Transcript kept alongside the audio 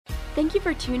Thank you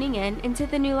for tuning in into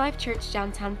the New Life Church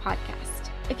Downtown podcast.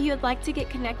 If you would like to get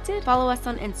connected, follow us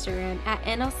on Instagram at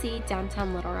NLC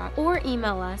Downtown Little Rock or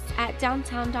email us at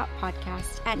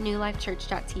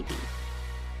downtown.podcast@newlifechurch.tv.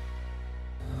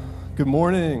 Good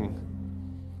morning.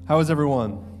 How is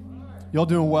everyone? Y'all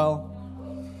doing well?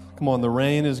 Come on, the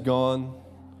rain is gone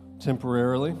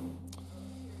temporarily.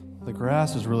 The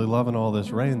grass is really loving all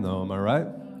this rain, though. Am I right?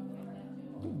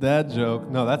 That joke.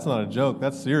 No, that's not a joke.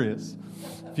 That's serious.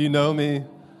 If you know me,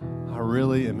 I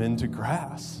really am into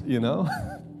grass, you know?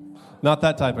 Not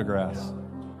that type of grass.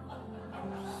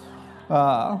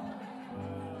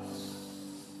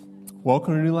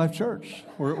 Welcome to New Life Church.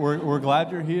 We're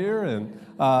glad you're here, and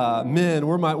men,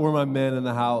 we're my men in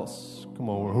the house. Come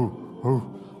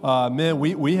on, men,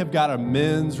 we have got a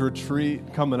men's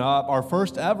retreat coming up. Our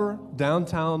first ever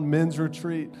downtown men's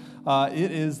retreat.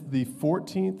 It is the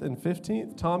 14th and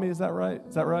 15th. Tommy, is that right?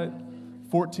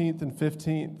 14th and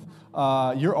 15th.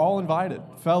 You're all invited.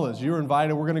 Fellas, you're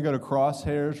invited. We're going to go to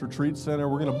Crosshairs Retreat Center.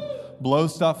 We're going to blow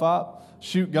stuff up,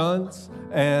 shoot guns,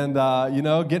 and,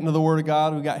 get into the Word of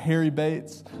God. We've got Harry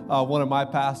Bates, one of my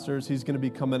pastors. He's going to be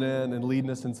coming in and leading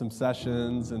us in some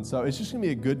sessions. And so it's just going to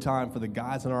be a good time for the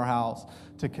guys in our house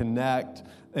to connect.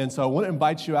 And so I want to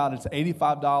invite you out. It's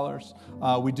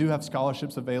 $85. We do have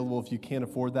scholarships available if you can't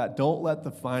afford that. Don't let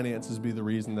the finances be the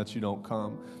reason that you don't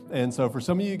come. And so for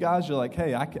some of you guys, you're like,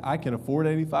 hey, I can afford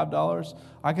 $85.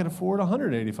 I can afford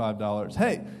 $185.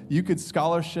 Hey, you could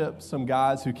scholarship some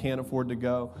guys who can't afford to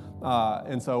go.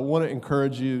 And so I want to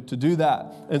encourage you to do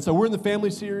that. And so we're in the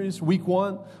family series. Week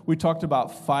 1, we talked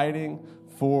about fighting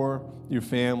for your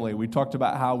family. We talked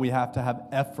about how we have to have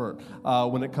effort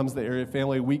when it comes to the area of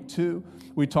family. Week 2,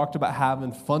 we talked about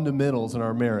having fundamentals in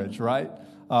our marriage, right?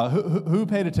 Who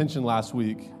paid attention last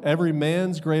week? Every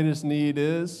man's greatest need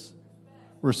is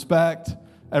respect.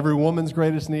 Every woman's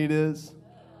greatest need is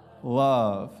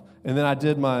love. And then I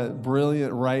did my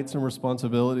brilliant rights and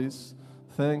responsibilities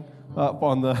thing up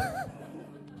on the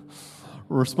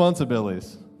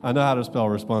responsibilities. I know how to spell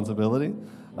responsibility.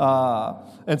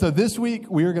 And so this week,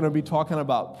 we are going to be talking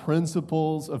about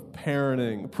principles of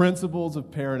parenting.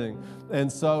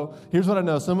 And so here's what I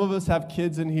know. Some of us have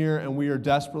kids in here, and we are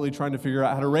desperately trying to figure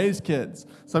out how to raise kids.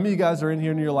 Some of you guys are in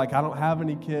here, and you're like, I don't have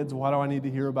any kids. Why do I need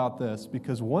to hear about this?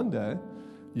 Because one day,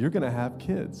 you're going to have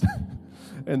kids.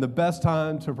 And the best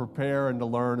time to prepare and to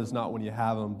learn is not when you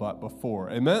have them, but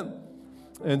before. Amen?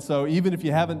 And so even if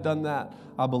you haven't done that,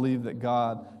 I believe that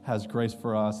God has grace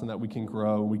for us and that we can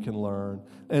grow, we can learn.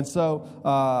 And so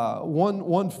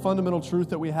one fundamental truth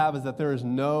that we have is that there is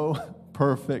no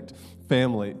perfect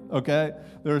family, okay?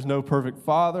 There is no perfect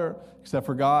father except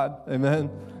for God,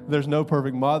 amen? There's no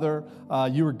perfect mother.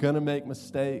 You are going to make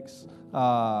mistakes.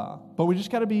 But we just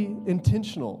got to be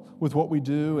intentional with what we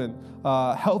do. And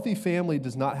healthy family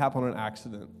does not happen on an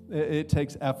accident. It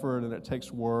takes effort and it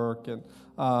takes work. And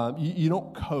you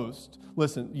don't coast.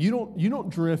 Listen, you don't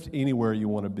drift anywhere you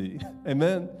want to be.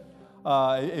 Amen?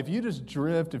 If you just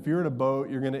drift, if you're in a boat,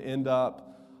 you're going to end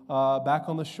up back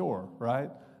on the shore, right?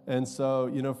 And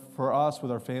so, for us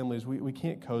with our families, we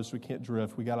can't coast, we can't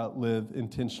drift. We got to live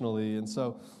intentionally. And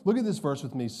so look at this verse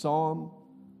with me, Psalm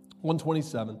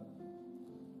 127.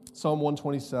 Psalm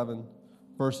 127,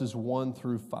 verses 1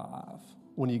 through 5.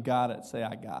 When you got it, say,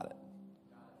 I got it.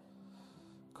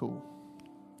 Cool.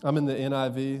 I'm in the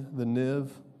NIV, the NIV.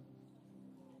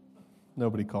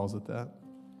 Nobody calls it that.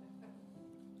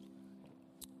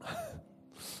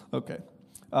 Okay.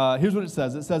 Here's what it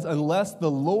says. It says, unless the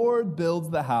Lord builds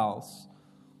the house,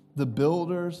 the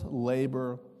builders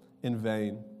labor in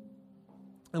vain.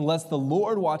 Unless the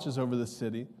Lord watches over the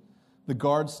city, the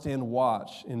guards stand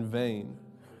watch in vain.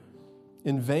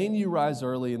 In vain you rise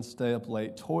early and stay up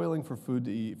late, toiling for food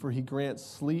to eat, for he grants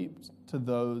sleep to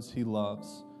those he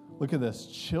loves. Look at this.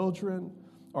 Children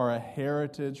are a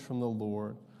heritage from the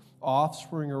Lord,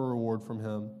 offspring a reward from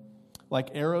him. Like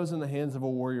arrows in the hands of a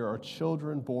warrior are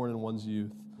children born in one's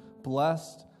youth.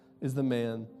 Blessed is the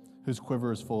man whose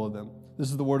quiver is full of them. This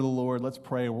is the word of the Lord. Let's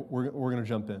pray. We're going to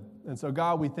jump in. And so,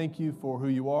 God, we thank you for who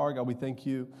you are. God, we thank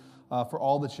you for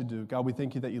all that you do. God, we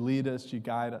thank you that you lead us, you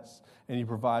guide us, and you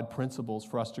provide principles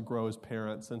for us to grow as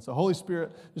parents. And so, Holy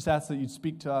Spirit, just ask that you'd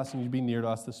speak to us and you'd be near to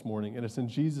us this morning. And it's in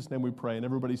Jesus' name we pray. And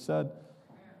everybody said,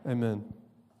 Amen.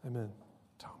 Amen.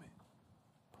 Tommy,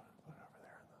 put it over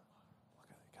there.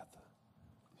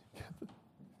 You got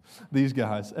these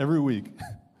guys, every week,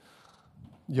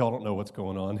 y'all don't know what's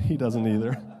going on. He doesn't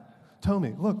either.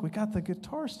 Tommy, look, we got the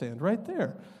guitar stand right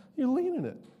there. You're leaning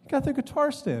it. You got the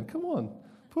guitar stand. Come on.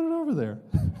 Put it over there.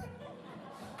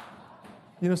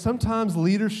 Sometimes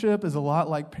leadership is a lot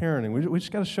like parenting. We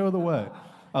just got to show the way.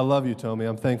 I love you, Tommy.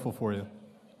 I'm thankful for you.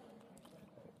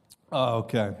 Oh,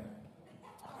 okay.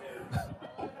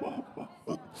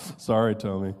 Sorry,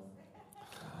 Tommy.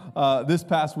 This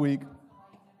past week,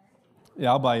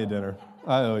 I'll buy you dinner.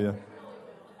 I owe you.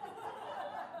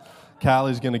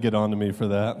 Callie's going to get on to me for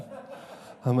that.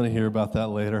 I'm going to hear about that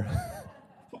later.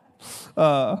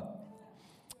 But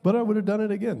I would have done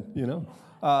it again, you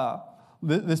know.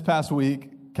 This past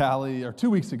week, Callie, or 2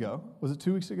 weeks ago, was it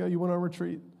 2 weeks ago you went on a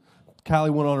retreat? Callie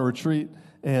went on a retreat,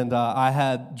 and I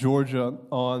had Georgia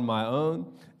on my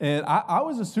own. And I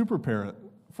was a super parent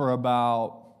for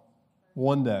about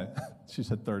one day. She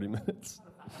said 30 minutes.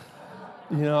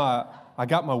 You know, I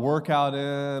got my workout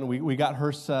in. We got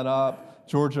her set up.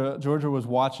 Georgia was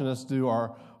watching us do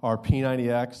our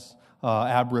P90X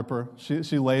ab ripper.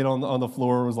 She laid on the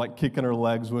floor, was like kicking her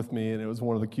legs with me, and it was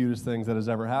one of the cutest things that has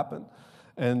ever happened.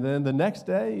 And then the next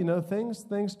day, you know,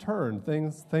 things turned.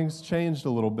 Things changed a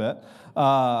little bit.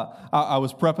 I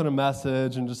was prepping a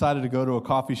message and decided to go to a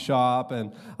coffee shop,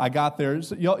 and I got there.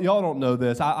 So y'all don't know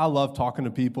this. I love talking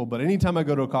to people, but anytime I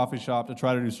go to a coffee shop to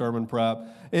try to do sermon prep,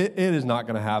 it is not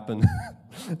going to happen.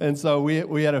 And so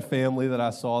we had a family that I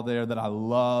saw there that I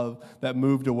love that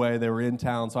moved away. They were in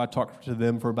town, so I talked to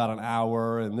them for about an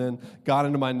hour and then got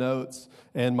into my notes,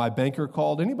 and my banker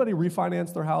called. Anybody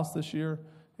refinance their house this year?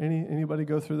 Anybody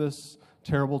go through this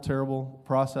terrible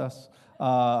process?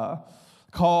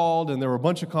 Called, and there were a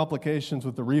bunch of complications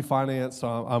with the refinance, so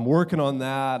I'm working on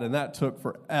that, and that took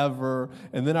forever.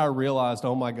 And then I realized,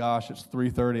 oh my gosh, it's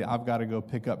 3:30. I've got to go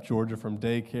pick up Georgia from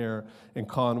daycare in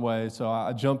Conway. So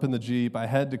I jump in the Jeep. I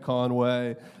head to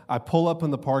Conway. I pull up in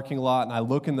the parking lot, and I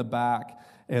look in the back,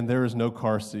 and there is no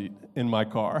car seat in my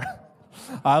car.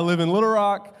 I live in Little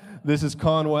Rock. This is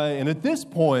Conway. And at this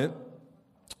point,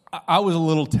 I was a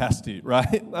little testy,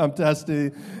 right? I'm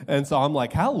testy. And so I'm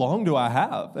like, how long do I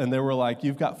have? And they were like,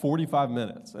 you've got 45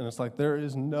 minutes. And it's like, there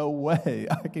is no way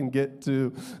I can get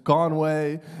to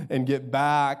Conway and get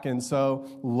back. And so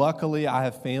luckily I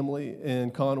have family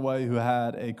in Conway who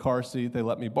had a car seat they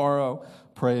let me borrow.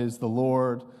 Praise the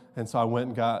Lord. And so I went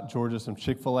and got Georgia some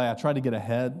Chick-fil-A. I tried to get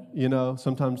ahead, you know.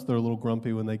 Sometimes they're a little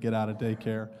grumpy when they get out of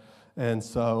daycare. And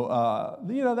so,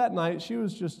 you know, that night she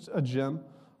was just a gem.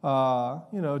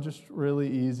 You know, just really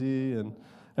easy, and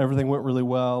everything went really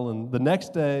well. And the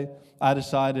next day, I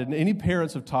decided, and any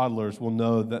parents of toddlers will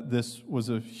know that this was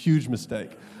a huge mistake.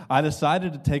 I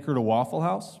decided to take her to Waffle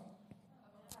House.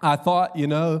 I thought, you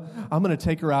know, I'm going to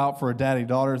take her out for a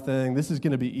daddy-daughter thing. This is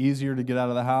going to be easier to get out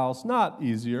of the house. Not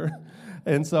easier.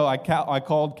 And so I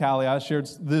called Callie. I shared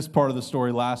this part of the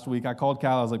story last week. I called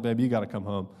Callie. I was like, baby, you got to come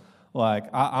home. Like,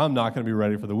 I'm not going to be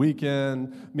ready for the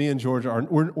weekend. Me and Georgia,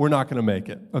 we're not going to make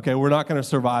it. Okay, we're not going to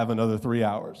survive another 3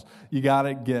 hours. You got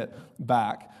to get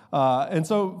back. And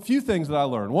so a few things that I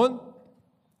learned. One,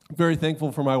 very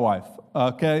thankful for my wife.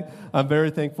 Okay, I'm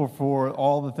very thankful for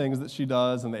all the things that she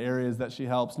does and the areas that she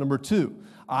helps. Number two,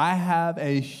 I have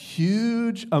a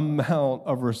huge amount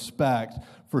of respect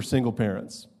for single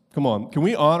parents. Come on, can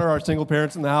we honor our single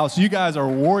parents in the house? You guys are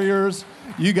warriors.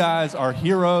 You guys are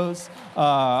heroes.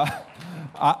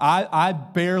 I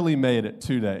barely made it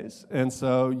 2 days, and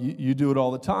so you do it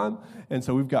all the time, and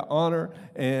so we've got honor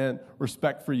and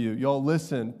respect for you. Y'all,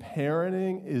 listen,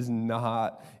 parenting is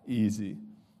not easy.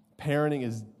 Parenting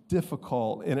is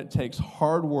difficult, and it takes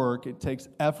hard work, it takes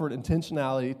effort,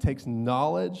 intentionality, it takes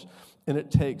knowledge, and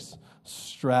it takes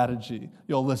strategy.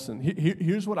 Y'all, listen,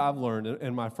 here's what I've learned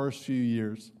in my first few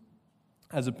years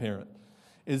as a parent,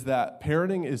 is that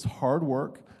parenting is hard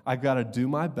work. I've got to do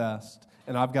my best,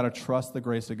 and I've got to trust the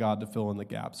grace of God to fill in the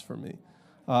gaps for me.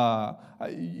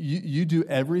 You do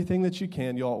everything that you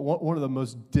can. Y'all, one of the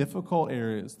most difficult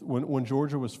areas, when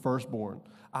Georgia was first born,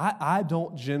 I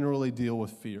don't generally deal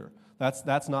with fear.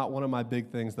 That's not one of my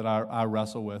big things that I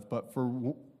wrestle with, but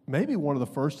for maybe one of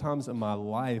the first times in my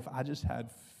life, I just had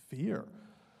fear.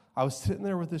 I was sitting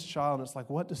there with this child, and it's like,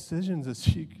 what decisions is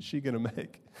she going to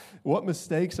make? What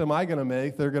mistakes am I going to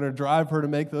make? They're going to drive her to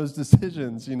make those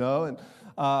decisions, you know? And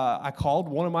I called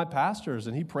one of my pastors,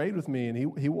 and he prayed with me,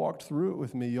 and he walked through it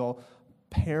with me. Y'all,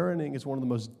 parenting is one of the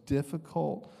most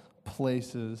difficult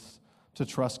places to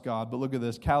trust God. But look at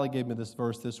this. Callie gave me this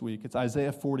verse this week. It's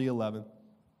Isaiah 40:11.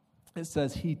 It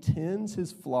says, he tends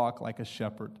his flock like a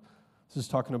shepherd. This is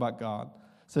talking about God.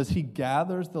 It says, he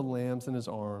gathers the lambs in his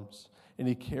arms, and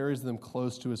he carries them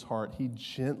close to his heart. He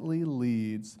gently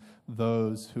leads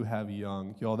those who have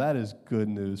young. Y'all, that is good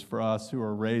news for us who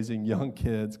are raising young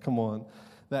kids. Come on.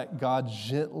 That God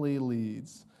gently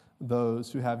leads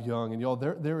those who have young. And y'all,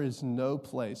 there is no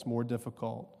place more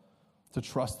difficult to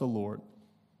trust the Lord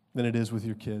than it is with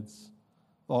your kids.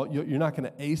 Well, you're not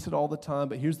going to ace it all the time,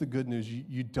 but here's the good news.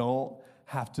 You don't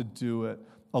have to do it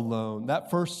alone. That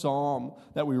first psalm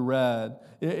that we read,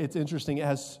 it's interesting. It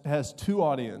has two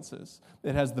audiences.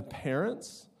 It has the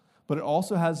parents, but it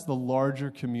also has the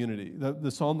larger community.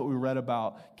 The psalm that we read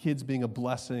about kids being a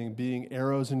blessing, being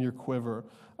arrows in your quiver.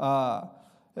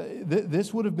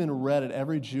 This would have been read at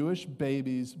every Jewish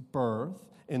baby's birth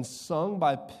and sung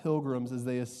by pilgrims as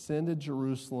they ascended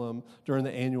Jerusalem during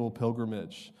the annual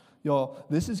pilgrimage. Y'all,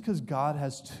 this is because God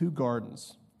has two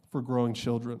gardens for growing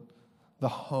children, the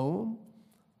home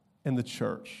and the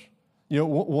church. You know,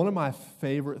 one of my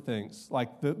favorite things,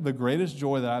 like the greatest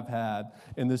joy that I've had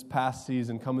in this past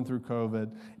season coming through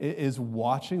COVID is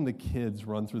watching the kids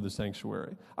run through the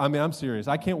sanctuary. I mean, I'm serious.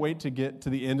 I can't wait to get to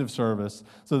the end of service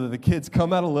so that the kids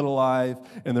come out of Little Life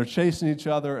and they're chasing each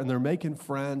other and they're making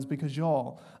friends because,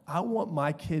 y'all, I want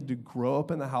my kid to grow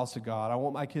up in the house of God. I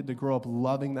want my kid to grow up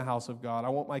loving the house of God. I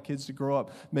want my kids to grow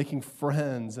up making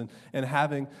friends and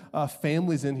having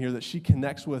families in here that she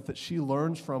connects with, that she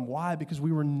learns from. Why? Because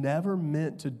we were never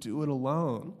meant to do it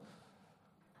alone.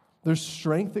 There's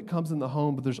strength that comes in the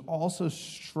home, but there's also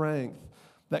strength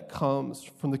that comes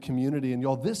from the community. And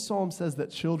y'all, this psalm says that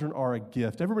children are a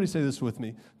gift. Everybody say this with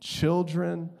me.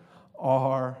 Children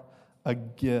are a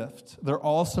gift. They're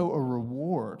also a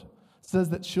reward. It says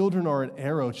that children are an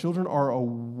arrow. Children are a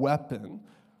weapon.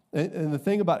 And the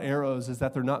thing about arrows is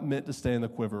that they're not meant to stay in the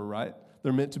quiver, right?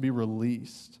 They're meant to be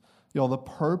released. Y'all, the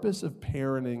purpose of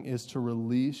parenting is to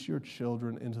release your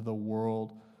children into the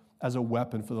world as a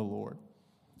weapon for the Lord.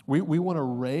 We want to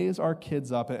raise our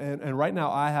kids up. And right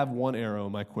now, I have one arrow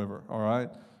in my quiver, all right?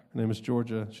 Her name is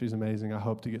Georgia. She's amazing. I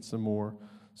hope to get some more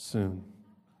soon,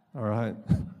 all right?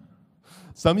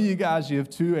 Some of you guys, you have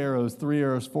 2 arrows, 3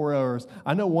 arrows, 4 arrows.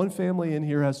 I know one family in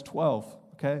here has 12,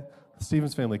 okay?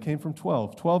 Stephen's family came from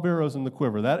 12. 12 arrows in the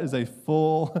quiver. That is a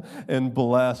full and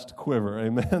blessed quiver,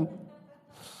 amen?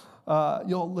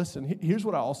 Y'all, listen, here's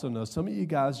what I also know. Some of you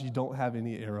guys, you don't have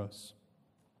any arrows.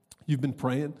 You've been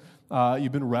praying.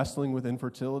 You've been wrestling with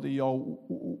infertility. Y'all,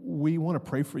 we want to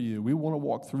pray for you. We want to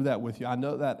walk through that with you. I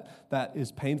know that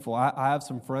is painful. I have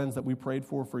some friends that we prayed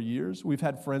for years. We've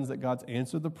had friends that God's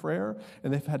answered the prayer,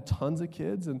 and they've had tons of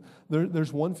kids. And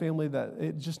there's one family that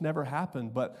it just never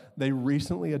happened, but they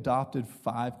recently adopted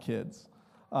 5 kids.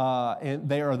 And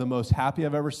they are the most happy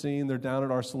I've ever seen. They're down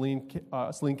at our Saline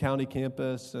County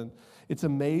campus, and it's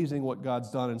amazing what God's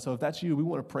done. And so if that's you, we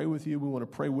want to pray with you. We want to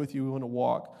pray with you. We want to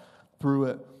walk through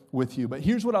it with you. But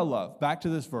here's what I love. Back to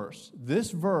this verse. This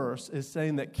verse is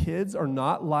saying that kids are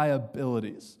not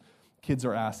liabilities. Kids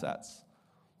are assets.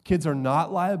 Kids are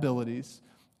not liabilities.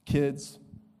 Kids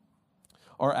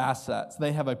are assets.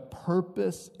 They have a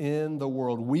purpose in the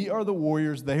world. We are the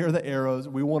warriors. They are the arrows.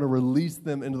 We want to release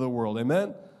them into the world.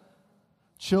 Amen?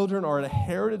 Children are a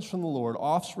heritage from the Lord,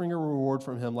 offspring a reward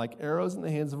from Him. Like arrows in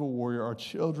the hands of a warrior are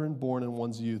children born in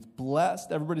one's youth.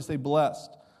 Blessed. Everybody say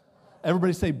blessed.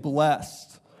 Everybody say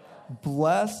blessed.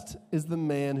 Blessed is the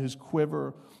man whose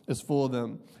quiver is full of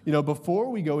them. You know, before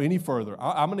we go any further,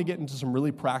 I'm going to get into some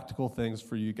really practical things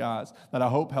for you guys that I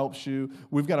hope helps you.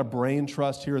 We've got a brain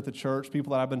trust here at the church,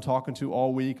 people that I've been talking to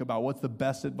all week about what's the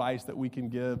best advice that we can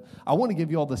give. I want to give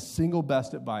you all the single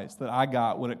best advice that I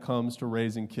got when it comes to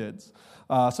raising kids.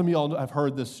 Some of y'all have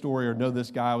heard this story or know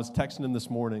this guy. I was texting him this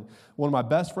morning. One of my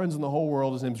best friends in the whole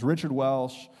world, his name's Richard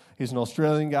Welsh. He's an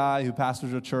Australian guy who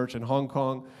pastors a church in Hong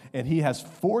Kong, and he has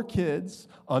 4 kids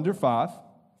under 5.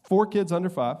 4 kids under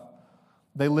 5.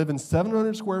 They live in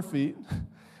 700 square feet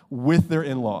with their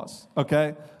in-laws,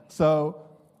 okay? So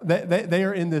they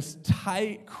are in this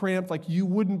tight, cramped, like you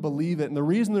wouldn't believe it. And the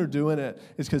reason they're doing it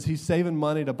is because he's saving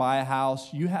money to buy a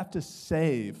house. You have to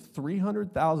save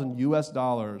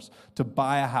 $300,000 to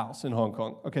buy a house in Hong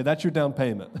Kong. Okay, that's your down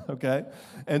payment, okay?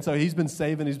 And so he's been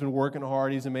saving. He's been working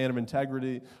hard. He's a man of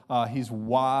integrity. He's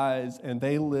wise. And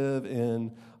they live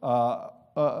in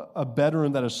a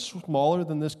bedroom that is smaller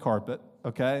than this carpet.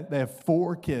 Okay, they have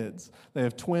 4 kids. They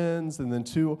have twins and then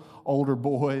 2 older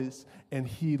boys. And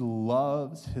he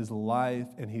loves his life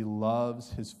and he loves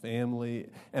his family.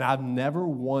 And I've never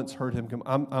once heard him.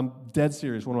 I'm dead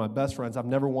serious. One of my best friends. I've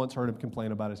never once heard him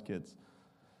complain about his kids.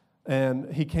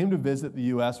 And he came to visit the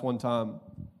U.S. one time.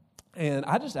 And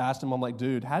I just asked him, I'm like,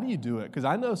 dude, how do you do it? Because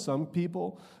I know some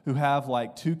people who have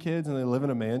like 2 kids and they live in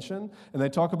a mansion, and they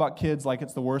talk about kids like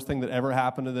it's the worst thing that ever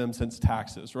happened to them since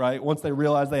taxes, right? Once they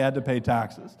realized they had to pay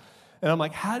taxes. And I'm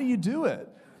like, how do you do it?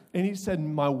 And he said,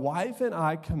 my wife and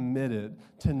I committed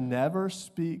to never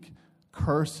speak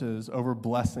curses over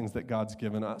blessings that God's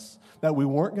given us, that we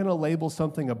weren't going to label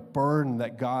something a burden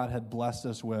that God had blessed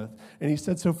us with. And he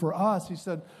said, so for us, he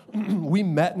said, we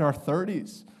met in our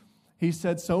 30s. He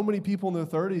said so many people in their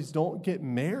 30s don't get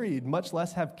married, much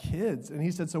less have kids. And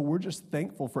he said, so we're just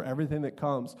thankful for everything that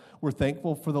comes. We're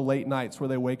thankful for the late nights where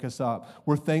they wake us up.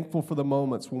 We're thankful for the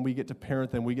moments when we get to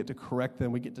parent them, we get to correct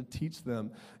them, we get to teach them.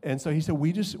 And so he said,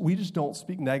 we just don't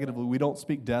speak negatively. We don't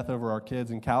speak death over our kids.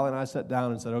 And Callie and I sat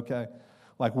down and said, okay,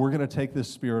 like, we're going to take this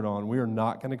spirit on. We are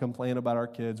not going to complain about our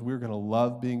kids. We're going to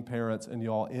love being parents. And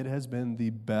y'all, it has been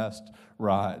the best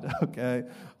ride, okay?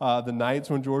 The nights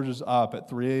when George is up at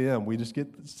 3 a.m., we just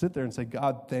get to sit there and say,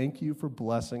 God, thank you for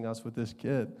blessing us with this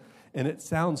kid. And it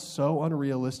sounds so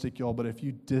unrealistic, y'all, but if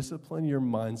you discipline your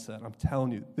mindset, I'm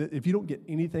telling you, if you don't get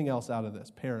anything else out of this,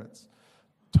 parents,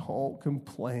 don't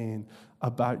complain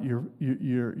about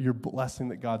your blessing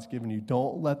that God's given you.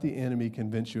 Don't let the enemy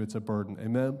convince you it's a burden.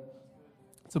 Amen?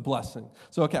 It's a blessing.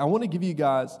 So, okay, I want to give you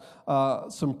guys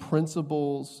some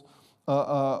principles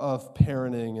of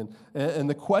parenting. And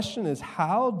the question is,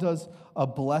 how does a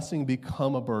blessing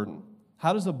become a burden?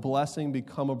 How does a blessing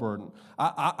become a burden?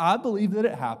 I believe that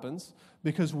it happens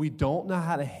because we don't know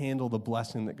how to handle the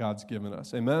blessing that God's given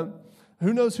us. Amen?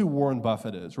 Who knows who Warren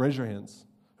Buffett is? Raise your hands.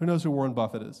 Who knows who Warren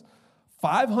Buffett is?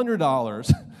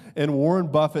 $500 in Warren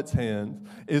Buffett's hand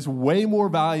is way more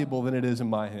valuable than it is in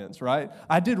my hands, right?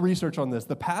 I did research on this.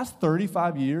 The past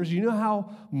 35 years, you know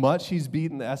how much he's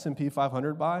beaten the S&P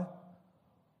 500 by?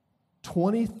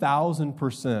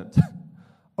 20,000%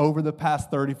 over the past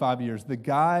 35 years. The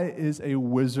guy is a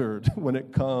wizard when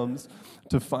it comes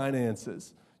to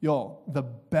finances. Y'all, the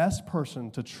best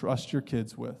person to trust your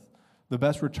kids with, the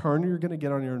best return you're going to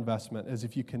get on your investment is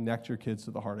if you connect your kids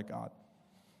to the heart of God.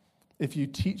 If you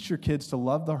teach your kids to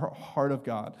love the heart of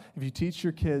God, if you teach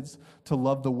your kids to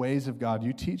love the ways of God,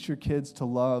 you teach your kids to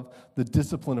love the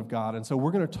discipline of God. And so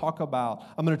we're going to talk about,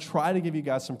 I'm going to try to give you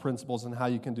guys some principles on how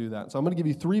you can do that. So I'm going to give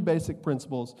you 3 basic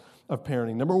principles of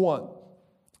parenting. Number 1,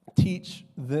 teach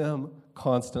them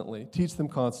constantly. Teach them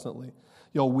constantly.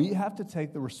 Yo, we have to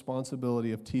take the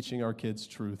responsibility of teaching our kids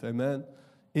truth. Amen?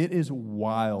 It is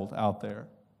wild out there,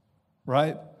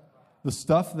 right? The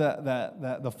stuff that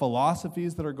the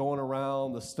philosophies that are going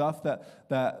around, the stuff that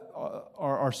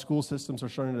our school systems are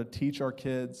starting to teach our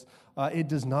kids, it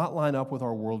does not line up with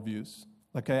our worldviews.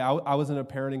 Okay, I was in a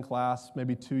parenting class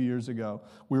maybe 2 years ago.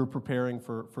 We were preparing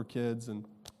for kids, and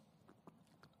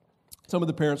some of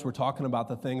the parents were talking about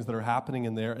the things that are happening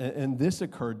in there, and this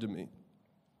occurred to me.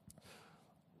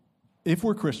 If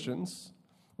we're Christians,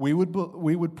 we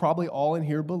would probably all in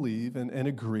here believe and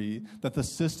agree that the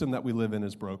system that we live in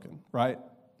is broken, right?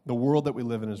 The world that we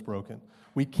live in is broken.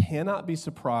 We cannot be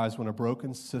surprised when a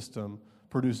broken system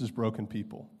produces broken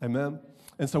people. Amen?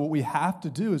 And so what we have to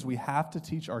do is we have to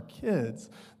teach our kids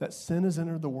that sin has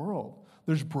entered the world.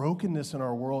 There's brokenness in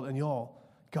our world, and y'all,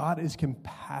 God is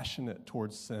compassionate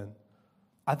towards sin.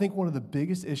 I think one of the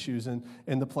biggest issues and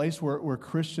the place where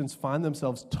Christians find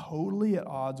themselves totally at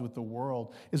odds with the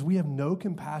world is we have no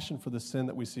compassion for the sin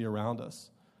that we see around us.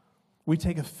 We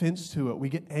take offense to it. We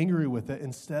get angry with it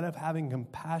instead of having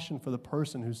compassion for the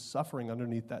person who's suffering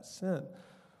underneath that sin.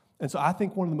 And so I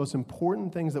think one of the most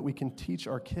important things that we can teach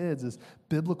our kids is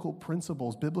biblical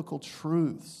principles, biblical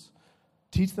truths.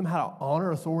 Teach them how to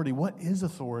honor authority. What is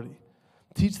authority?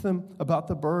 Teach them about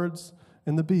the birds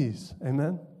and the bees.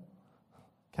 Amen?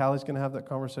 Callie's going to have that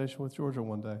conversation with Georgia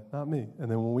one day, not me.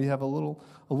 And then when we have a little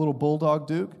bulldog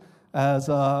Duke, as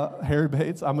Harry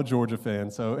Bates, I'm a Georgia fan,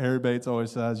 so Harry Bates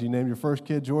always says, you name your first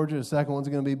kid Georgia, the second one's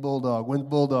going to be Bulldog. When's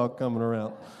Bulldog coming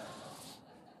around?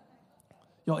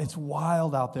 Y'all, it's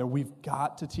wild out there. We've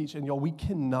got to teach. And y'all, we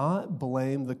cannot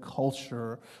blame the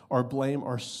culture or blame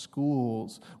our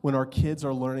schools when our kids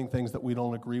are learning things that we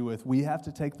don't agree with. We have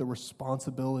to take the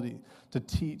responsibility to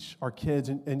teach our kids.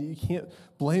 And you can't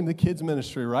blame the kids'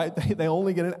 ministry, right? They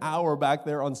only get an hour back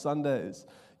there on Sundays.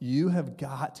 You have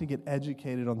got to get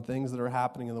educated on things that are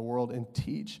happening in the world and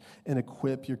teach and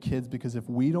equip your kids, because if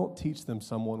we don't teach them,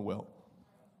 someone will.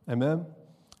 Amen?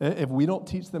 If we don't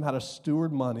teach them how to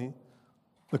steward money,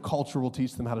 the culture will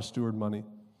teach them how to steward money.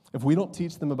 If we don't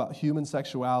teach them about human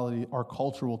sexuality, our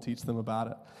culture will teach them about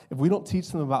it. If we don't teach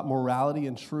them about morality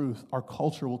and truth, our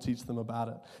culture will teach them about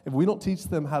it. If we don't teach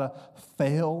them how to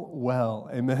fail well,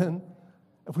 amen?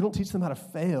 If we don't teach them how to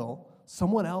fail,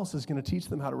 someone else is going to teach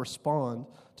them how to respond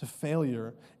to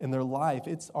failure in their life.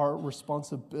 It's our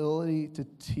responsibility to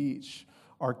teach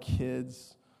our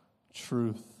kids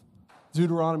truth.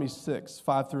 Deuteronomy 6,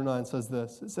 5-9 says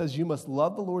this. It says, you must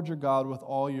love the Lord your God with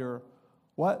all your,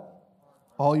 what?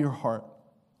 All your heart.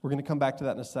 We're going to come back to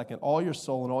that in a second. All your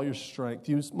soul and all your strength.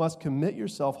 You must commit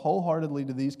yourself wholeheartedly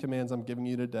to these commands I'm giving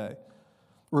you today.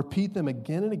 Repeat them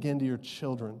again and again to your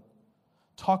children.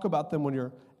 Talk about them when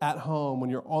you're at home, when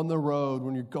you're on the road,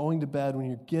 when you're going to bed, when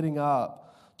you're getting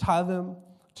up. Tie them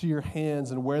to your hands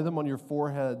and wear them on your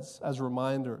foreheads as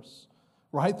reminders.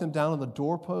 Write them down on the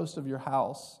doorpost of your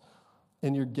house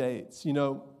and your gates. You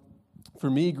know, for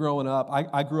me growing up,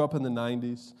 I grew up in the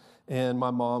 90s, and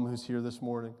my mom, who's here this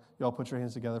morning, y'all put your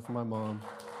hands together for my mom.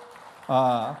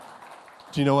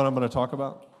 Do you know what I'm going to talk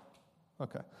about?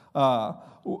 Okay.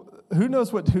 Who knows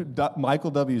who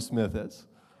Michael W. Smith is?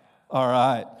 All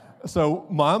right. So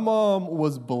my mom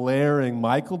was blaring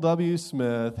Michael W.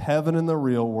 Smith, Heaven in the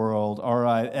Real World, all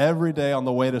right, every day on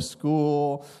the way to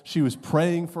school. She was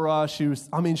praying for us.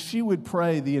 She would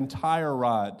pray the entire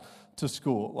ride to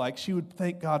school. Like, she would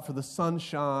thank God for the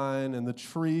sunshine and the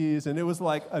trees, and it was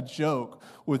like a joke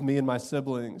with me and my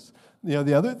siblings. You know,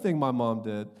 the other thing my mom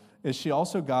did is she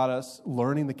also got us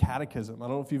learning the catechism. I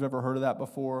don't know if you've ever heard of that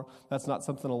before. That's not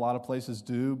something a lot of places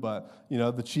do, but, you know,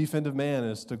 the chief end of man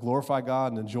is to glorify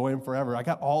God and enjoy Him forever. I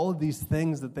got all of these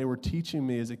things that they were teaching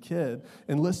me as a kid.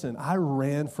 And listen, I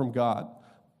ran from God,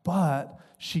 but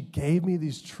she gave me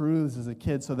these truths as a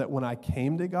kid so that when I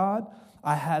came to God,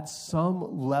 I had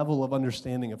some level of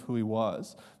understanding of who He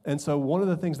was. And so one of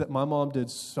the things that my mom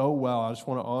did so well, I just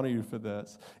want to honor you for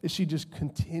this, is she just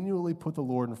continually put the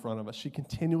Lord in front of us. She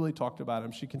continually talked about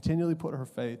Him. She continually put her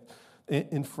faith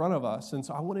in front of us. And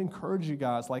so I want to encourage you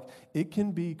guys, like, it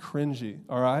can be cringy,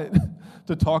 all right,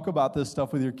 to talk about this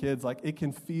stuff with your kids. Like, it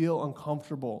can feel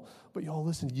uncomfortable. But y'all,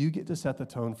 listen, you get to set the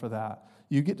tone for that.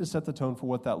 You get to set the tone for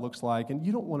what that looks like. And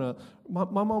you don't want to,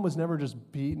 my mom was never just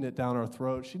beating it down our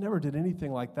throat. She never did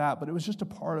anything like that, but it was just a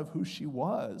part of who she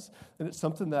was. And it's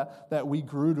something that we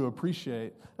grew to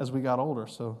appreciate as we got older.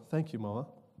 So thank you, Mama.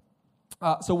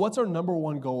 So what's our number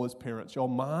one goal as parents? Y'all,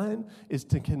 mine is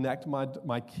to connect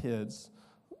my kids,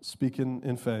 speaking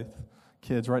in faith,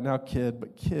 kids, right now kid,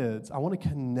 but kids. I want to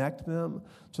connect them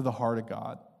to the heart of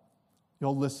God.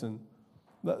 Y'all, listen.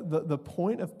 The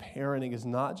point of parenting is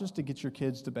not just to get your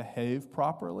kids to behave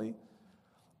properly,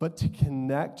 but to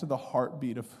connect to the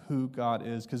heartbeat of who God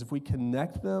is. Because if we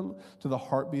connect them to the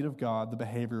heartbeat of God, the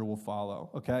behavior will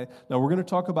follow, okay? Now, we're going to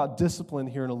talk about discipline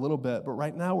here in a little bit, but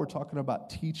right now we're talking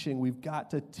about teaching. We've got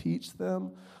to teach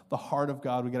them the heart of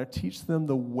God. We've got to teach them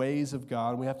the ways of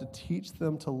God. And we have to teach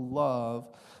them to love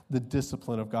the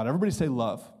discipline of God. Everybody say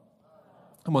love.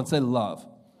 Come on, say love.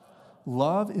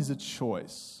 Love is a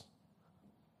choice.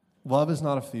 Love is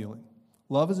not a feeling.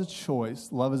 Love is a choice.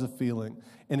 Love is a feeling.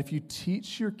 And if you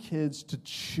teach your kids to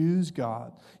choose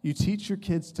God, you teach your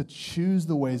kids to choose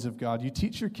the ways of God, you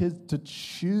teach your kids to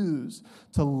choose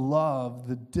to love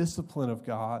the discipline of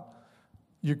God,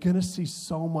 you're going to see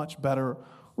so much better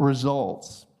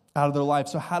results out of their life.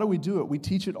 So how do we do it? We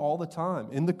teach it all the time,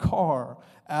 in the car,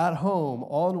 at home,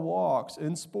 on walks,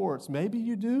 in sports. Maybe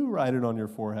you do write it on your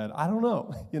forehead. I don't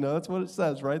know. You know, that's what it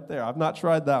says right there. I've not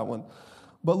tried that one.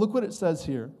 But look what it says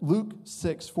here. Luke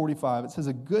 6:45. It says,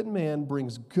 a good man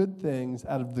brings good things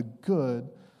out of the good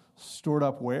stored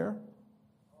up where?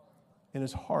 In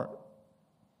his heart.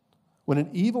 When an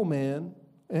evil man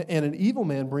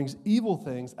brings evil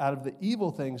things out of the evil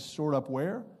things stored up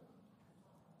where?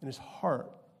 In his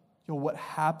heart. You know, what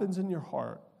happens in your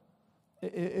heart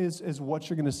is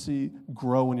what you're going to see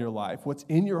grow in your life. What's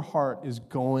in your heart is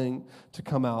going to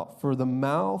come out. For the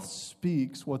mouth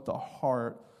speaks what the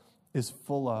heart is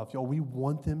full of. Y'all, we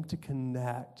want them to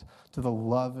connect to the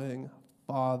loving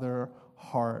Father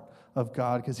heart of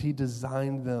God because He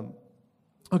designed them.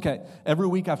 Okay, every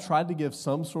week I've tried to give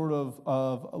some sort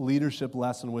of leadership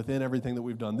lesson within everything that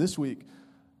we've done. This week,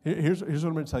 here's what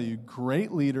I'm going to tell you.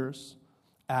 Great leaders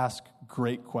ask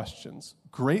great questions.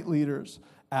 Great leaders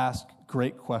ask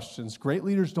great questions. Great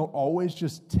leaders don't always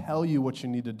just tell you what you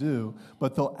need to do,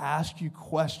 but they'll ask you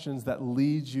questions that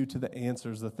lead you to the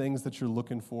answers, the things that you're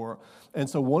looking for. And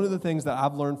so one of the things that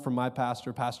I've learned from my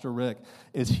pastor, Pastor Rick,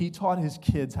 is he taught his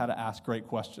kids how to ask great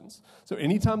questions. So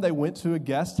anytime they went to a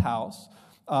guest house,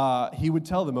 he would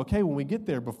tell them, okay, when we get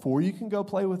there, before you can go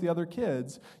play with the other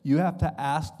kids, you have to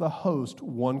ask the host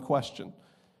one question.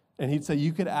 And he'd say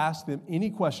you could ask them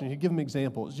any question. He'd give them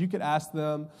examples. You could ask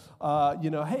them,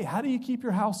 hey, how do you keep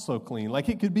your house so clean? Like,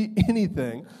 it could be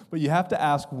anything, but you have to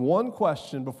ask one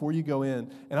question before you go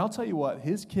in. And I'll tell you what,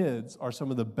 his kids are some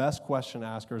of the best question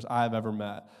askers I've ever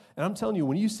met. And I'm telling you,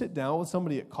 when you sit down with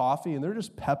somebody at coffee and they're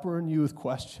just peppering you with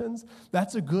questions,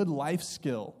 that's a good life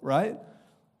skill, right?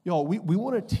 Y'all, we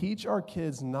want to teach our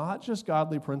kids not just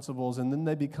godly principles and then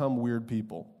they become weird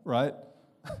people, right?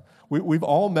 We've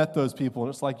all met those people, and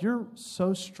it's like, you're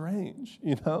so strange,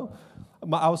 you know?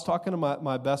 I was talking to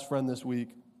my best friend this week.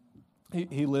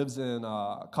 He lives in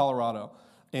Colorado,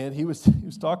 and he was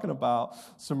talking about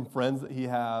some friends that he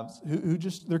has who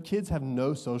just, their kids have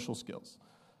no social skills.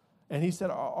 And he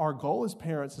said, our goal as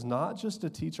parents is not just to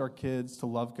teach our kids to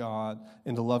love God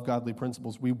and to love godly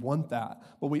principles. We want that.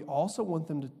 But we also want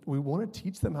to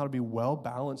teach them how to be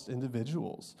well-balanced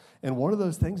individuals. And one of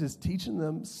those things is teaching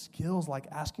them skills like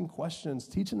asking questions,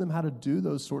 teaching them how to do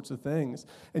those sorts of things.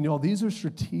 And y'all, these are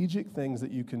strategic things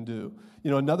that you can do.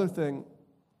 You know, another thing,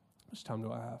 how much time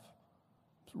do I have?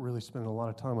 I'm really spending a lot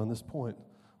of time on this point.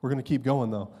 We're going to keep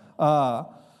going, though.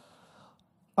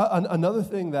 Another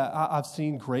thing that I've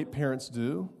seen great parents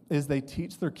do is they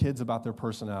teach their kids about their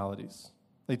personalities.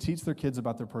 They teach their kids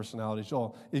about their personalities.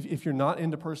 Joel, if you're not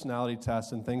into personality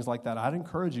tests and things like that, I'd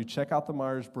encourage you, check out the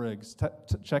Myers-Briggs,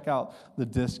 check out the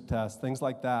DISC test, things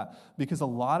like that. Because a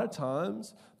lot of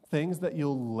times, things that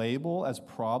you'll label as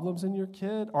problems in your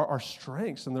kid are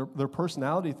strengths, and they're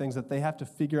personality things that they have to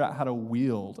figure out how to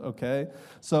wield, okay?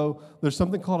 So there's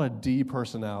something called a D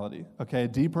personality, okay? A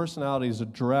D personality is a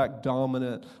direct,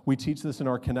 dominant. We teach this in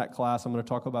our Connect class. I'm going to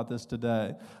talk about this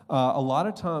today. A lot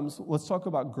of times, let's talk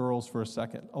about girls for a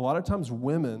second. A lot of times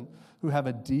women who have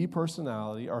a D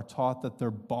personality are taught that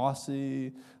they're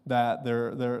bossy, that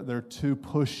they're too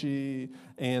pushy,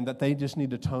 and that they just need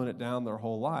to tone it down their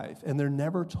whole life. And they're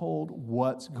never told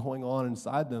what's going on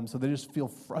inside them, so they just feel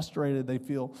frustrated. They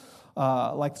feel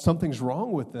like something's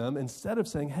wrong with them, instead of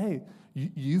saying, hey,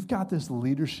 you've got this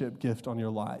leadership gift on your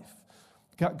life.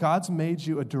 God's made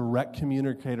you a direct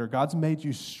communicator. God's made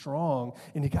you strong,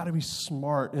 and you got to be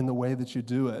smart in the way that you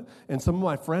do it. And some of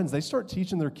my friends, they start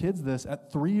teaching their kids this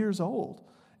at 3 years old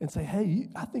and say, hey,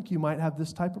 I think you might have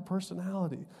this type of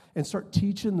personality, and start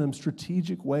teaching them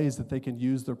strategic ways that they can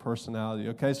use their personality,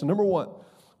 okay? So number one,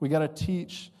 we got to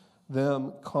teach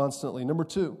them constantly. Number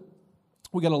two,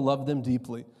 we got to love them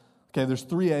deeply. Okay, there's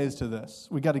 3 A's to this.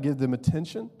 We got to give them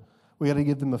attention, we got to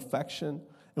give them affection,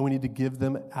 and we need to give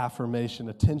them affirmation,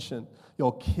 attention.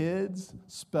 Y'all, kids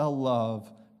spell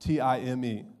love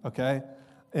T-I-M-E, okay?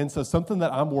 And so something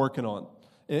that I'm working on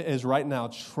is right now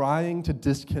trying to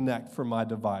disconnect from my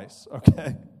device,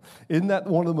 okay? Isn't that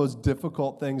one of the most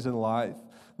difficult things in life?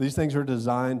 These things are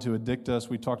designed to addict us.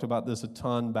 We talked about this a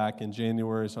ton back in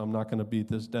January, so I'm not going to beat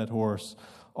this dead horse,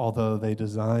 although they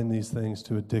design these things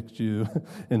to addict you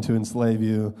and to enslave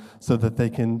you so that they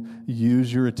can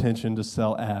use your attention to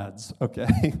sell ads,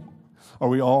 okay? Are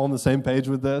we all on the same page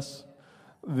with this?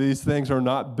 These things are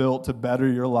not built to better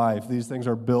your life. These things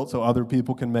are built so other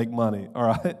people can make money, all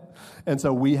right? And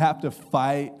so we have to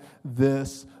fight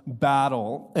this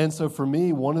battle. And so for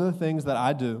me, one of the things that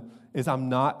I do is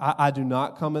I do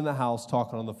not come in the house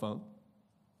talking on the phone.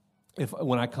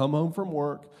 When I come home from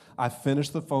work, I finish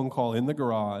the phone call in the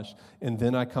garage, and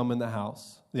then I come in the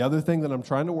house. The other thing that I'm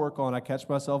trying to work on, I catch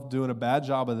myself doing a bad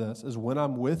job of this, is when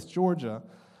I'm with Georgia,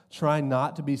 trying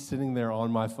not to be sitting there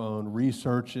on my phone,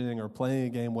 researching or playing a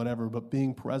game, whatever, but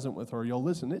being present with her. Yo,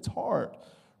 listen, it's hard,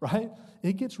 right?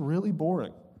 It gets really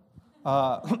boring.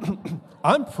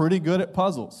 I'm pretty good at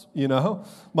puzzles, you know.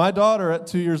 My daughter at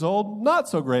 2 years old, not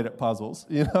so great at puzzles,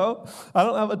 you know. I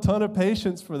don't have a ton of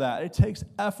patience for that. It takes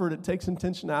effort. It takes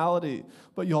intentionality.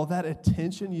 But, y'all, that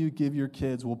attention you give your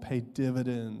kids will pay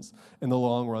dividends in the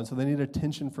long run. So they need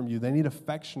attention from you. They need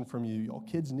affection from you. Y'all,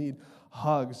 kids need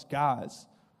hugs. Guys,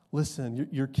 listen,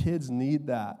 your kids need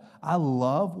that. I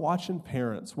love watching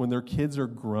parents when their kids are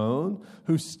grown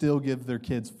who still give their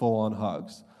kids full-on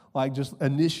hugs. Like just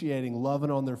initiating,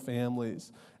 loving on their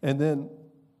families. And then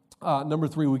number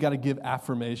 3, we got to give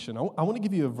affirmation. I want to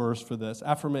give you a verse for this.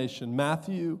 Affirmation,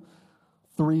 Matthew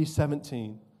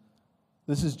 3:17.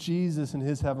 This is Jesus and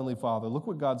his heavenly Father. Look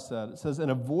what God said. It says, and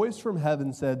a voice from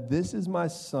heaven said, this is my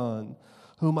Son,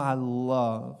 whom I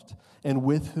loved, and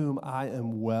with whom I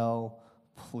am well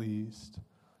pleased.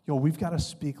 Yo, we've got to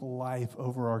speak life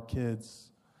over our kids.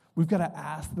 We've got to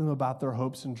ask them about their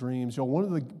hopes and dreams. You know, one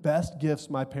of the best gifts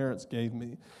my parents gave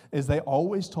me is they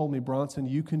always told me, Bronson,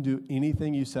 you can do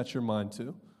anything you set your mind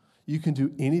to. You can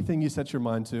do anything you set your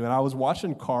mind to. And I was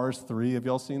watching Cars 3. Have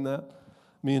y'all seen that?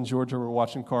 Me and Georgia were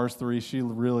watching Cars 3. She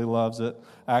really loves it.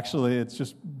 Actually, it's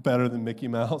just better than Mickey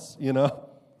Mouse, you know?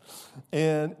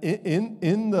 And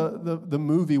in the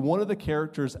movie, one of the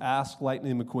characters asked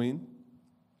Lightning McQueen,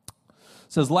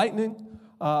 says, Lightning,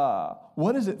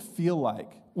 what does it feel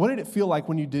like? What did it feel like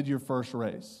when you did your first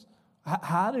race?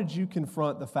 How did you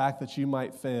confront the fact that you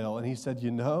might fail? And he said, you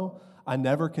know, I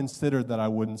never considered that I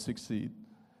wouldn't succeed.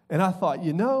 And I thought,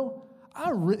 you know,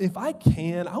 if I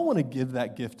can, I want to give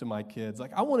that gift to my kids.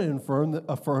 Like, I want to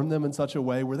affirm them in such a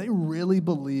way where they really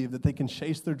believe that they can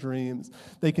chase their dreams,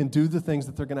 they can do the things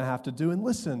that they're going to have to do. And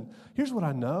listen, here's what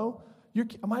I know.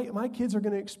 My kids are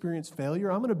going to experience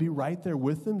failure. I'm going to be right there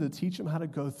with them to teach them how to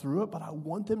go through it, but I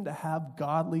want them to have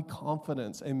godly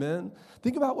confidence. Amen?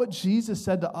 Think about what Jesus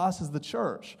said to us as the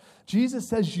church. Jesus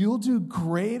says, you'll do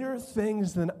greater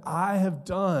things than I have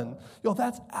done.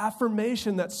 That's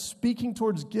affirmation. That's speaking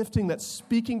towards gifting. That's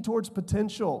speaking towards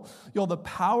potential. The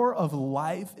power of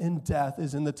life and death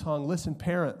is in the tongue. Listen,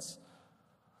 parents,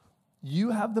 you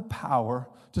have the power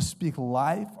to speak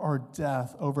life or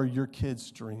death over your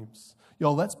kids' dreams.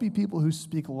 Let's be people who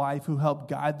speak life, who help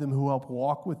guide them, who help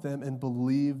walk with them and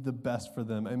believe the best for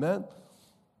them. Amen?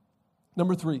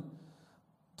 Number 3,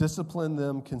 discipline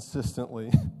them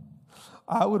consistently.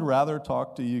 I would rather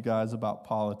talk to you guys about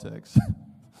politics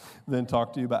than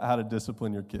talk to you about how to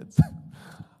discipline your kids.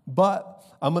 But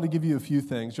I'm going to give you a few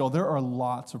things. There are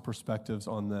lots of perspectives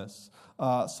on this.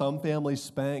 Some families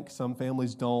spank, some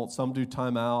families don't. Some do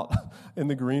time out. In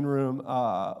the green room,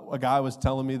 a guy was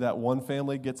telling me that one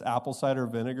family gets apple cider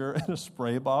vinegar in a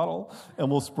spray bottle and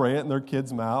will spray it in their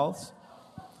kids' mouths.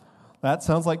 That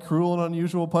sounds like cruel and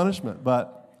unusual punishment,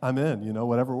 but I'm in,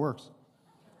 whatever works.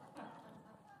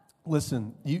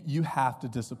 Listen, you have to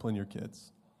discipline your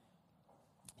kids.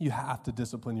 You have to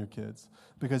discipline your kids.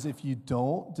 Because if you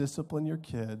don't discipline your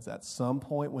kids, at some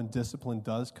point when discipline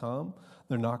does come,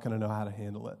 they're not going to know how to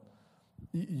handle it.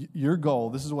 Your goal,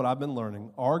 this is what I've been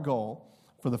learning, our goal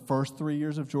for the first 3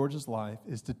 years of Georgia's life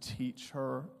is to teach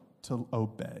her to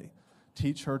obey.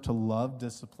 Teach her to love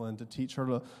discipline, to teach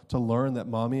her to learn that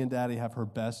mommy and daddy have her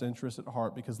best interest at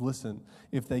heart. Because listen,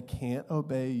 if they can't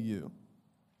obey you,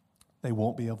 they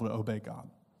won't be able to obey God.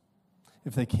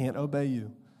 If they can't obey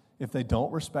you, if they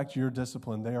don't respect your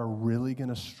discipline, they are really going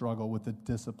to struggle with the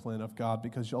discipline of God.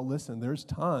 Because listen, there's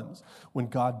times when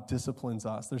God disciplines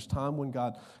us. There's time when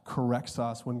God corrects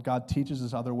us, when God teaches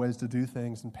us other ways to do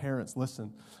things. And parents,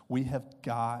 listen, we have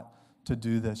got to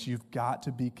do this. You've got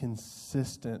to be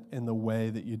consistent in the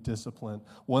way that you discipline.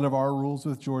 One of our rules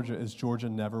with Georgia is Georgia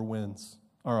never wins.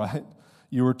 All right?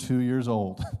 You are 2 years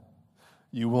old.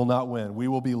 You will not win. We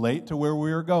will be late to where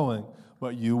we are going,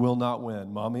 but you will not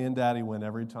win. Mommy and daddy win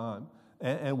every time.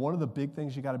 And one of the big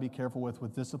things you got to be careful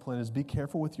with discipline is be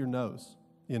careful with your no's,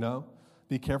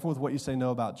 Be careful with what you say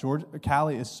no about.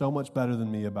 Callie is so much better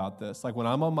than me about this. Like when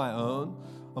I'm on my own,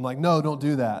 I'm like, no, don't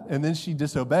do that. And then she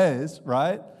disobeys,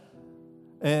 right?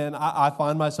 And I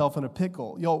find myself in a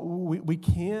pickle. We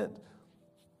can't,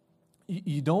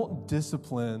 you don't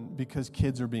discipline because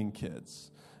kids are being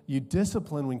kids. You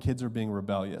discipline when kids are being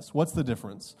rebellious. What's the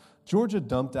difference? Georgia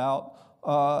dumped out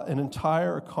an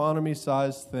entire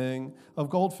economy-sized thing of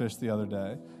goldfish the other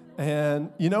day.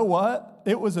 And you know what?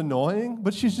 It was annoying,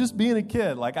 but she's just being a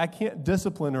kid. Like, I can't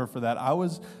discipline her for that. I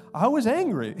was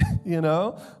angry,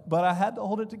 but I had to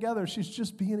hold it together. She's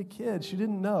just being a kid. She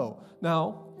didn't know.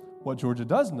 Now, what Georgia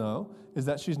does know is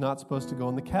that she's not supposed to go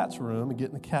in the cat's room and get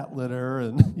in the cat litter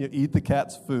and eat the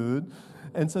cat's food.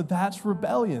 And so that's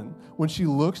rebellion. When she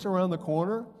looks around the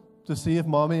corner to see if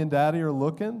mommy and daddy are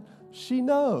looking, she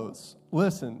knows.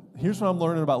 Listen, here's what I'm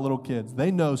learning about little kids.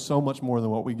 They know so much more than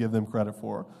what we give them credit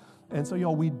for. And so,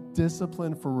 we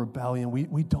discipline for rebellion.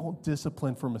 We don't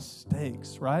discipline for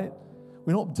mistakes, right?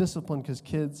 We don't discipline because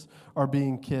kids are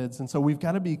being kids. And so we've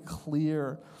got to be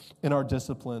clear in our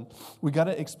discipline. We've got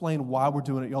to explain why we're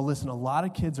doing it. Listen, a lot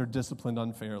of kids are disciplined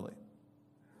unfairly.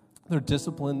 They're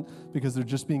disciplined because they're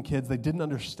just being kids. They didn't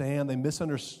understand. They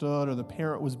misunderstood, or the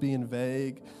parent was being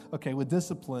vague. Okay, with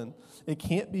discipline, it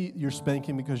can't be you're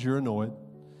spanking because you're annoyed.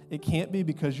 It can't be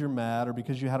because you're mad or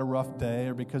because you had a rough day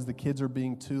or because the kids are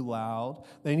being too loud.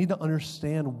 They need to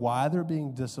understand why they're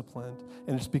being disciplined,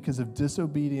 and it's because of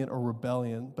disobedience or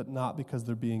rebellion, but not because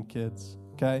they're being kids.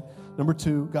 Okay? Number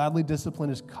 2, godly discipline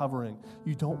is covering.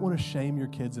 You don't want to shame your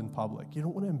kids in public. You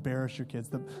don't want to embarrass your kids.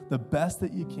 The best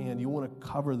that you can, you want to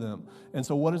cover them. And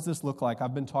so what does this look like?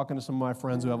 I've been talking to some of my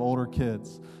friends who have older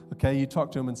kids. Okay? You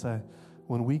talk to them and say,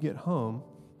 when we get home,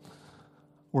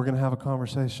 we're going to have a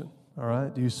conversation. All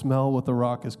right? Do you smell what the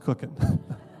rock is cooking?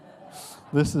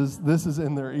 This is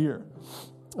in their ear.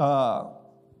 We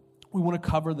want to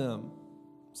cover them.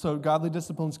 So godly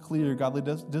discipline is clear. Godly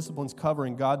discipline is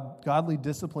covering. Godly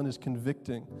discipline is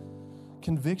convicting.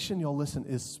 Conviction, listen,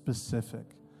 is specific.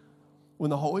 When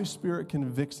the Holy Spirit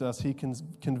convicts us, He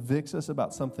convicts us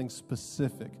about something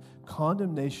specific.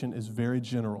 Condemnation is very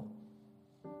general.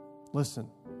 Listen,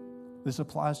 this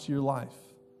applies to your life.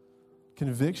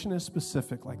 Conviction is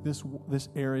specific, like this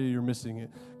area you're missing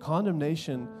it.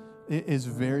 Condemnation is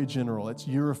very general. It's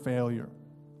you're a failure.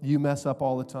 You mess up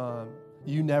all the time.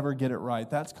 You never get it right.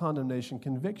 That's condemnation.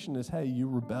 Conviction is, hey, you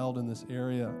rebelled in this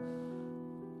area.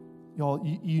 Y'all,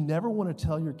 you never want to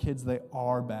tell your kids they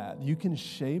are bad. You can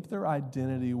shape their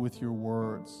identity with your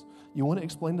words. You want to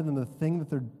explain to them the thing that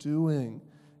they're doing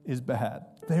is bad.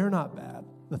 They're not bad.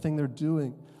 The thing they're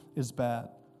doing is bad.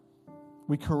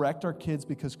 We correct our kids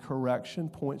because correction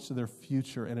points to their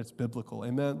future, and it's biblical.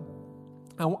 Amen?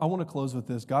 I want to close with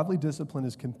this. Godly discipline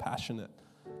is compassionate.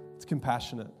 It's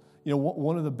compassionate. You know,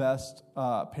 one of the best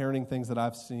parenting things that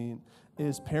I've seen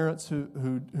is parents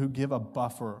who give a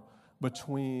buffer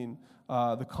between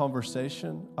the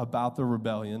conversation about the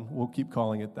rebellion, we'll keep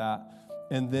calling it that,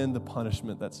 and then the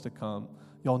punishment that's to come.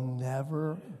 Y'all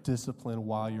never discipline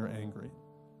while you're angry.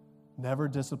 Never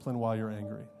discipline while you're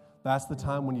angry. That's the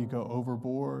time when you go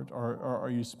overboard or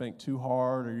you spank too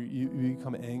hard or you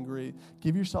become angry.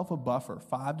 Give yourself a buffer,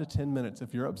 5 to 10 minutes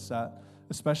if you're upset,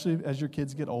 especially as your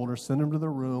kids get older. Send them to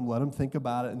their room, let them think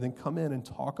about it, and then come in and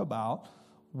talk about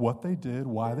what they did,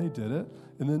 why they did it,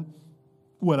 and then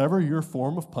whatever your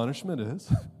form of punishment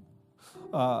is,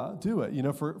 do it. You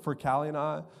know, for Callie and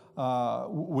I,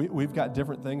 we've got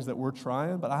different things that we're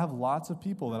trying, but I have lots of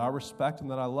people that I respect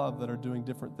and that I love that are doing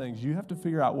different things. You have to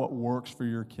figure out what works for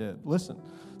your kid. Listen,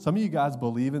 some of you guys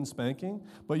believe in spanking,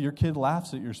 but your kid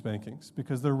laughs at your spankings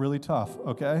because they're really tough,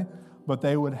 okay? But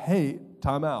they would hate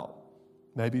timeout.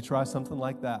 Maybe try something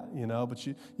like that, you know, but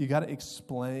you got to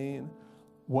explain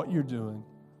what you're doing,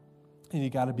 and you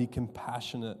got to be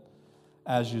compassionate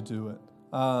as you do it.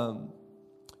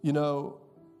 You know,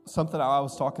 something I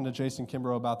was talking to Jason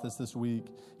Kimbrough about this week.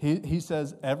 He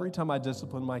says, every time I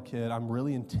discipline my kid, I'm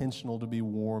really intentional to be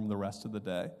warm the rest of the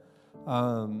day.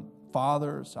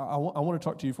 Fathers, I want to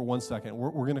talk to you for 1 second.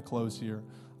 We're going to close here.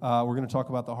 We're going to talk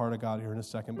about the heart of God here in a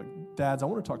second. But dads, I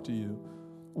want to talk to you.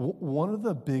 One of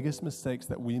the biggest mistakes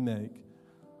that we make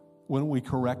when we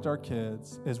correct our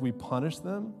kids is we punish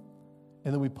them,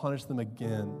 and then we punish them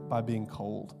again by being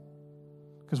cold.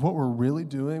 Because what we're really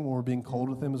doing when we're being cold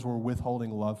with them is we're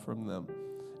withholding love from them.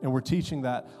 And we're teaching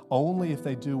that only if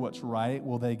they do what's right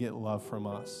will they get love from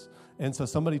us. And so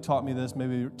somebody taught me this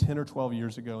maybe 10 or 12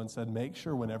 years ago and said, make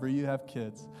sure whenever you have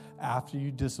kids, after you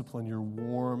discipline, you're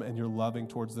warm and you're loving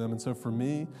towards them. And so for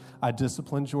me, I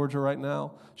discipline Georgia right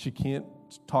now. She can't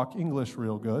talk English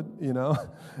real good, you know.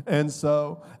 And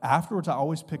so afterwards, I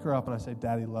always pick her up and I say,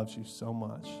 Daddy loves you so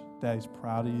much. Daddy's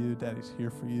proud of you. Daddy's here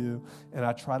for you. And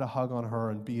I try to hug on her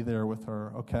and be there with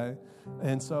her, okay?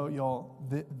 And so, y'all,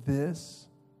 this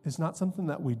is not something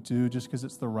that we do just because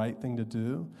it's the right thing to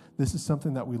do. This is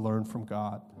something that we learn from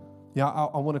God. Yeah,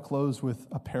 I want to close with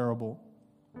a parable.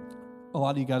 A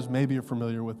lot of you guys maybe are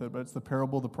familiar with it, but it's the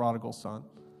parable of the prodigal son.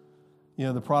 You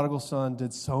know, the prodigal son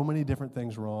did so many different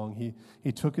things wrong.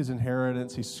 He took his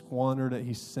inheritance, he squandered it,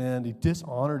 he sinned, he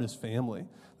dishonored his family.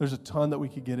 There's a ton that we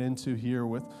could get into here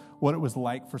with what it was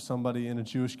like for somebody in a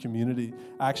Jewish community.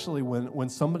 Actually, when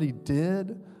somebody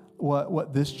did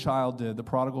what this child did, the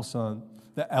prodigal son,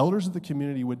 the elders of the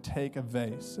community would take a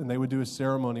vase and they would do a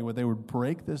ceremony where they would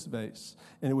break this vase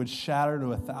and it would shatter to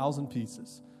 1,000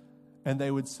 pieces. And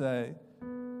they would say,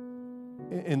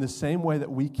 in the same way that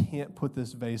we can't put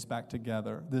this vase back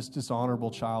together, this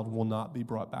dishonorable child will not be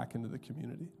brought back into the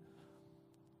community.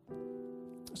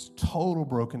 It's total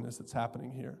brokenness that's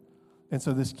happening here. And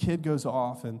so this kid goes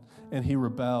off and he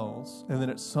rebels. And then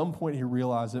at some point he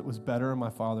realized it was better in my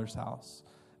father's house.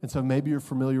 And so maybe you're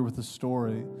familiar with the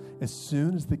story. As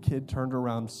soon as the kid turned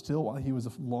around, still while he was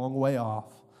a long way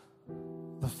off,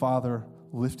 the father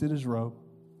lifted his robe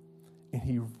and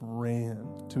he ran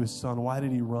to his son. Why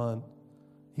did he run?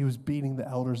 He was beating the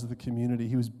elders of the community.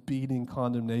 He was beating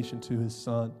condemnation to his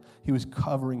son. He was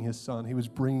covering his son. He was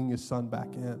bringing his son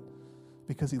back in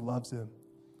because he loves him.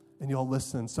 And y'all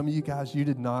listen, some of you guys, you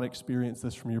did not experience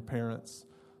this from your parents.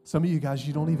 Some of you guys,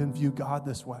 you don't even view God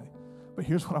this way. But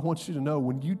here's what I want you to know.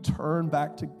 When you turn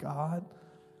back to God,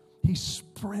 he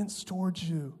sprints towards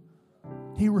you.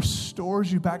 He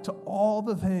restores you back to all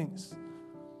the things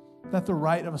that the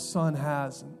right of a son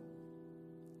has.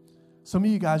 Some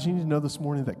of you guys, you need to know this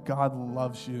morning that God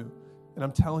loves you. And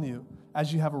I'm telling you,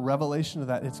 as you have a revelation of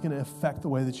that, it's going to affect the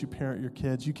way that you parent your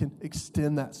kids. You can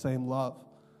extend that same love.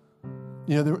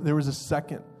 You know, there was a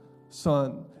second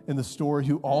son in the story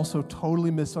who also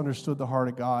totally misunderstood the heart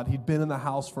of God. He'd been in the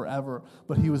house forever,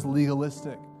 but he was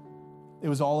legalistic. It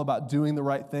was all about doing the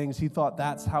right things. He thought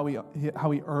that's how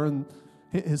he earned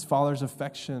his father's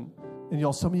affection. And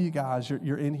y'all, some of you guys,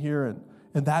 you're in here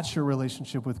and that's your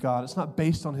relationship with God. It's not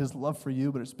based on his love for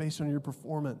you, but it's based on your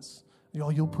performance.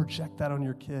 Y'all, you'll project that on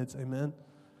your kids. Amen?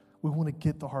 We want to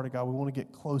get the heart of God. We want to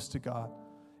get close to God.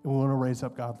 And we want to raise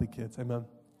up godly kids. Amen?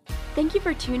 Thank you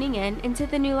for tuning in into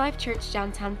the New Life Church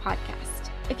Downtown podcast.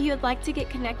 If you would like to get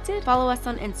connected, follow us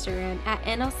on Instagram at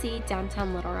NLC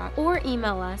Downtown Little Rock or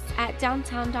email us at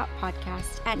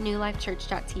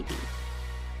downtown.podcast@newlifechurch.tv.